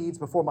put her needs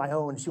before my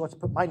own, and she wants to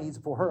put my needs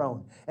before her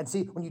own. And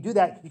see, when you do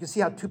that, you can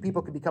see how two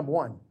people can become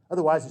one.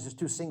 Otherwise, it's just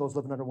two singles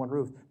living under one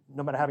roof,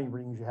 no matter how many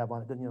rings you have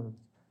on it.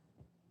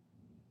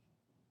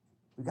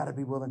 We've got to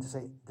be willing to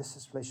say,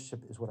 this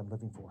relationship is what I'm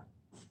living for.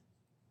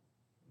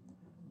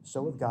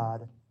 So with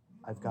God,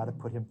 I've got to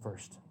put him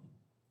first.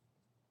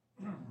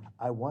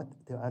 I want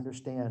to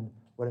understand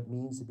what it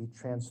means to be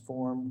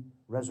transformed,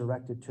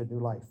 resurrected to a new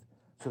life,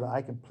 so that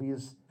I can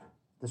please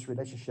this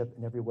relationship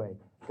in every way.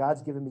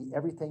 God's given me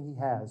everything he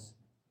has.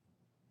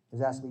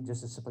 He's asked me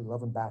just to simply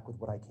love him back with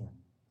what I can.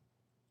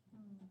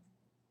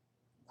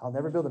 I'll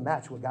never be able to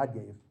match what God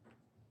gave,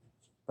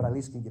 but I at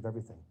least can give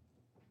everything.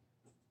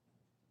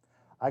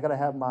 I got to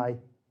have my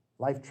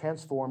life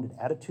transformed in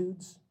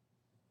attitudes,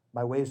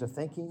 my ways of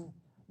thinking,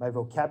 my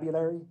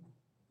vocabulary,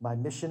 my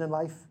mission in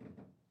life,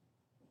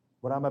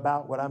 what I'm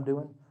about, what I'm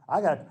doing.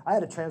 I had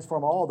to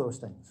transform all those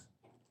things.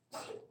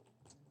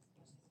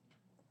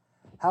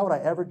 How would I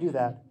ever do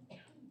that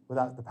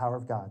without the power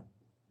of God?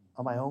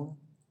 On my own?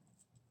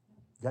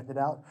 Gutting it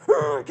out?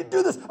 I can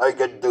do this. I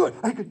can do it.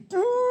 I can do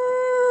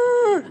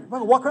it. If I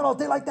can walk around all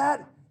day like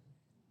that,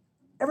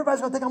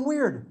 everybody's going to think I'm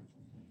weird.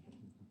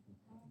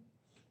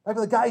 Like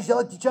when the guys yell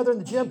at each other in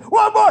the gym,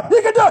 one more,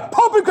 you can do it,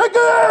 pump and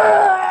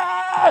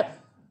quicker.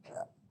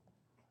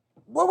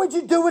 What would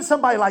you do with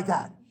somebody like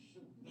that?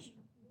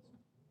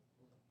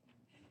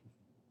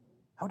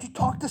 How would you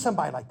talk to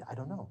somebody like that? I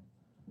don't know.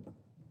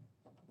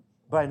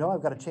 But I know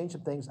I've got to change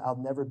some things I'll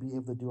never be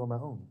able to do on my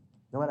own,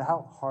 no matter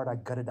how hard I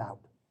gut it out.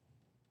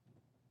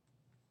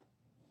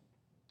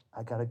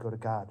 I got to go to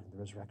God in the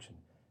resurrection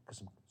because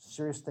some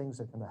serious things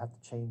are going to have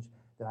to change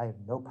that I have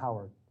no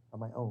power on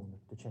my own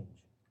to change.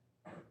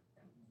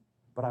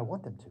 but I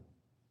want them to.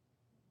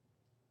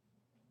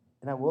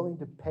 And I'm willing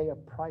to pay a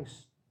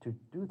price to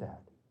do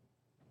that,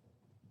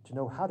 to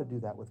know how to do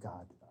that with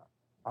God.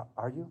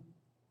 Are you?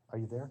 Are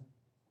you there?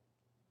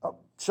 Oh,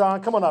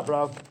 Sean, come on up,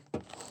 bro.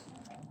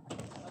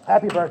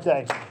 Happy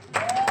birthday.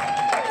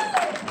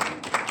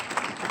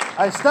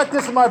 I stuck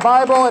this in my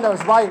Bible, and it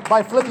was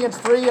by Philippians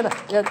 3, and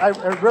I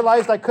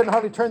realized I couldn't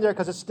hardly turn there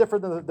because it's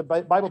different than the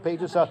Bible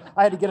pages, so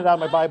I had to get it out of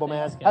my Bible,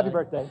 man. Happy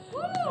birthday.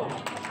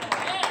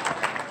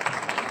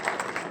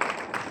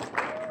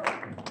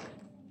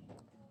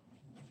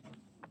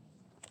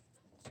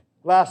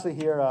 Lastly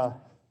here,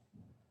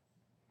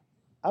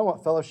 I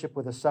want fellowship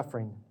with the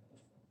suffering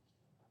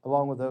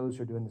along with those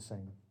who are doing the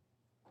same.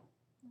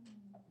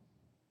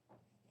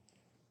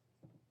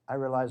 I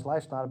realize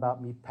life's not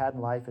about me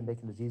padding life and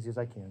making it as easy as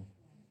I can.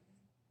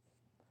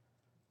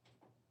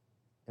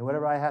 And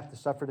whatever I have to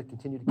suffer to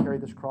continue to carry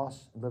this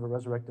cross and live a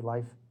resurrected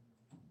life,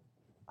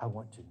 I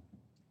want to.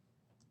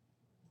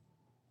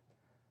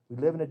 We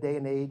live in a day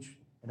and age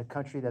in a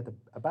country that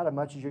about as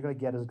much as you're going to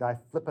get is a guy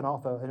flipping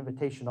off an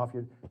invitation off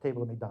your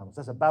table at McDonald's.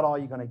 That's about all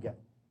you're going to get.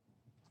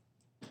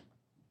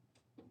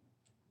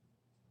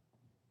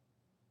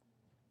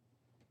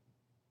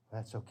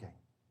 That's okay.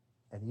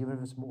 And even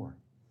if it's more,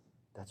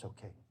 that's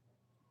okay.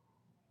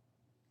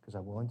 Because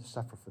I'm willing to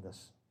suffer for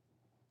this.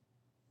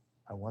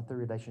 I want the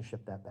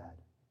relationship that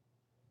bad.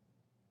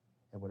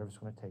 And whatever it's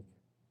going to take,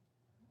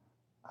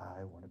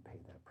 I want to pay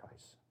that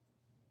price.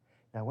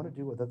 Now, I want to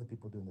do what other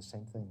people do in the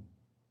same thing.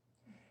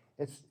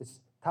 It's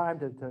time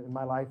to in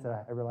my life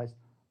that I realized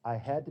I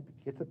had to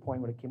get to the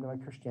point when it came to my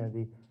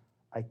Christianity,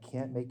 I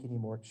can't make any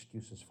more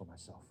excuses for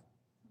myself.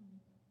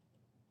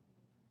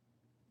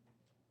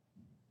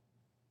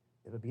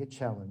 It'll be a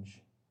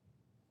challenge,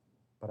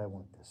 but I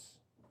want this.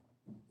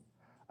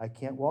 I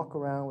can't walk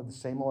around with the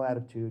same old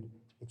attitude.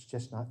 It's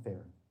just not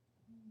fair.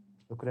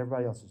 Look what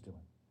everybody else is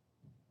doing.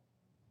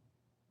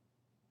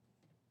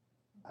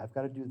 I've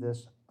got to do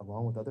this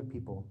along with other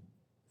people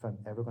if I'm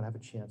ever going to have a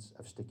chance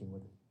of sticking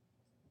with it.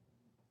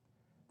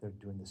 They're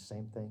doing the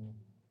same thing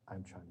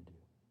I'm trying to do.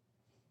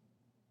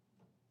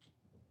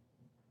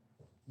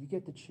 You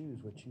get to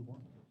choose what you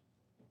want.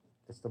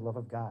 It's the love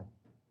of God.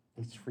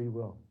 It's free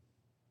will.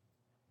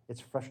 It's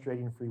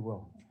frustrating free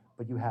will,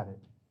 but you have it.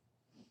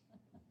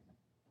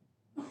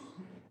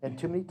 And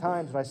too many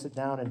times when I sit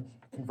down in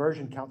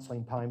conversion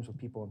counseling times with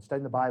people and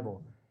studying the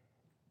Bible,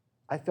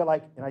 I feel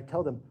like, and I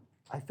tell them,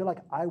 I feel like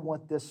I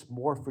want this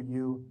more for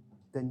you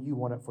than you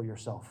want it for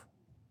yourself.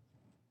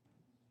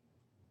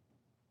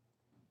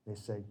 They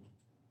say,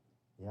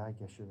 yeah, I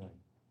guess you're right.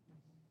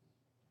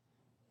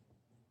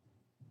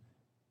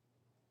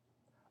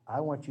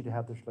 I want you to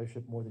have this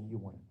relationship more than you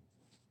want it.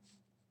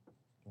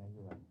 Yeah,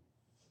 you're right.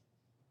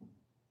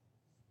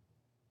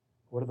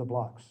 What are the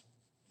blocks?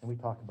 And we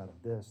talk about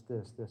it. This.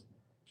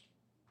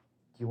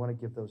 Do you want to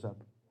give those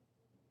up?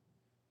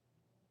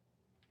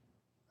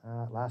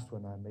 Last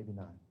one, maybe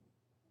not.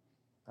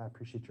 I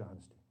appreciate your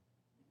honesty.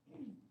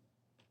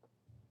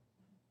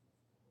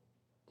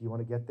 Do you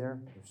want to get there?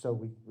 If so,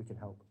 we can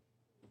help.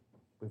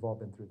 We've all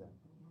been through that.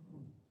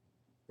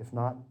 If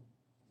not,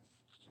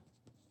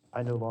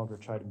 I no longer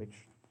try to make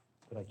sure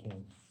that I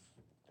can,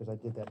 because I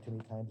did that too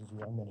many times as a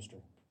young minister.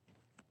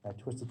 I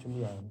twisted too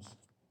many arms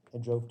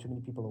and drove too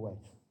many people away.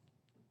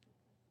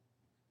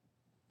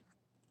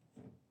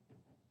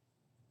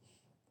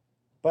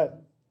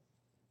 But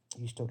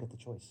you still get the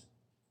choice.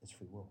 It's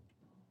free will.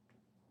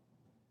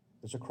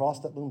 There's a cross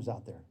that looms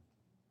out there.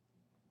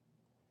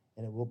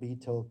 And it will be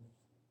till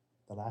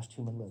the last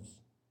human lives,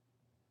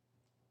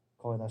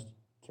 calling us to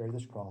carry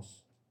this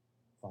cross,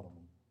 follow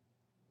me,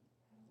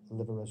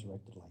 live a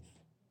resurrected life.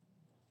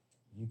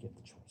 You get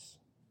the choice.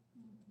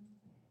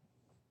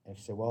 And if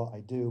you say, well, I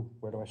do,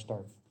 where do I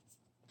start?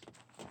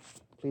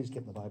 Please get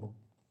in the Bible.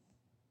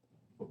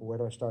 Where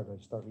do I start? Do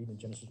I start reading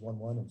Genesis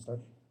 1:1 and start?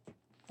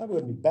 That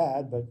wouldn't be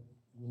bad, but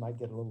you might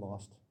get a little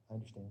lost. I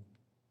understand.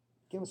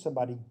 Get with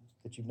somebody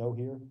that you know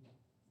here.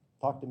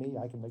 Talk to me.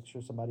 I can make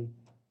sure somebody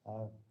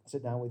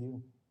sit down with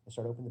you and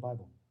start opening the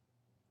Bible.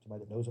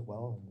 Somebody that knows it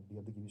well and be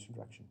able to give you some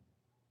direction.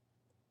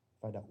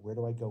 Find out, where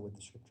do I go with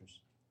the scriptures?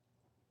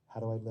 How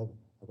do I live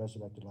a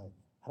resurrected life?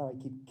 How do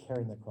I keep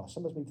carrying that cross?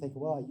 Some of us may be thinking,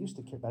 well, I used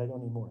to carry, but I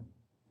don't anymore.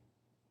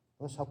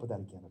 Let's help with that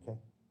again, okay?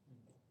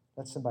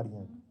 Let somebody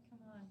in. Come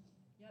on.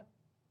 Yep.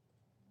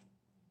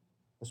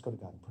 Let's go to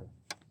God in prayer.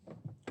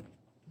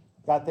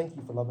 God, thank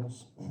you for loving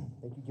us.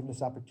 Thank you for giving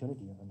us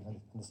opportunity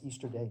on this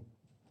Easter day.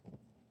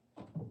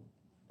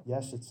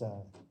 Yes,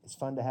 it's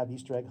fun to have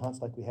Easter egg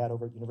hunts like we had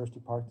over at University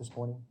Park this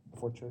morning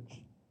before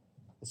church.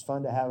 It's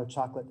fun to have a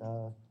chocolate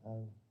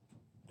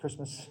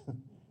Christmas.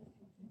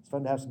 It's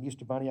fun to have some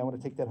Easter bunny. I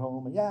want to take that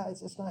home. And yeah,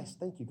 it's nice.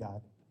 Thank you,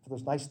 God, for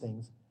those nice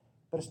things.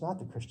 But it's not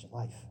the Christian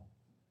life.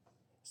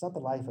 It's not the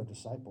life of a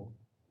disciple.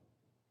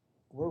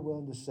 We're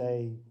willing to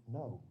say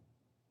no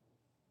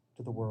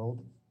to the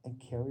world and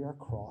carry our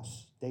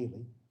cross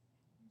daily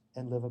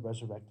and live a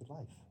resurrected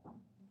life.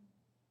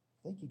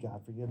 Thank you,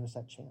 God, for giving us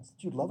that chance.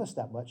 That you love us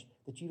that much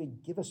that you even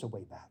give us a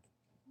way back.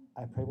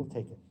 I pray we'll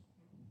take it.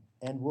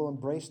 And we'll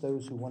embrace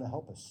those who want to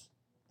help us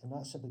and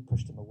not simply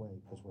pushed them away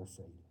because we're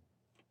afraid.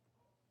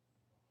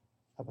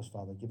 Help us,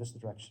 Father. Give us the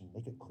direction.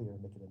 Make it clear.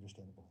 Make it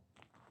understandable.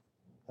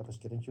 Help us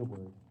get into your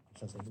word. In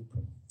Jesus' name we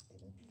pray.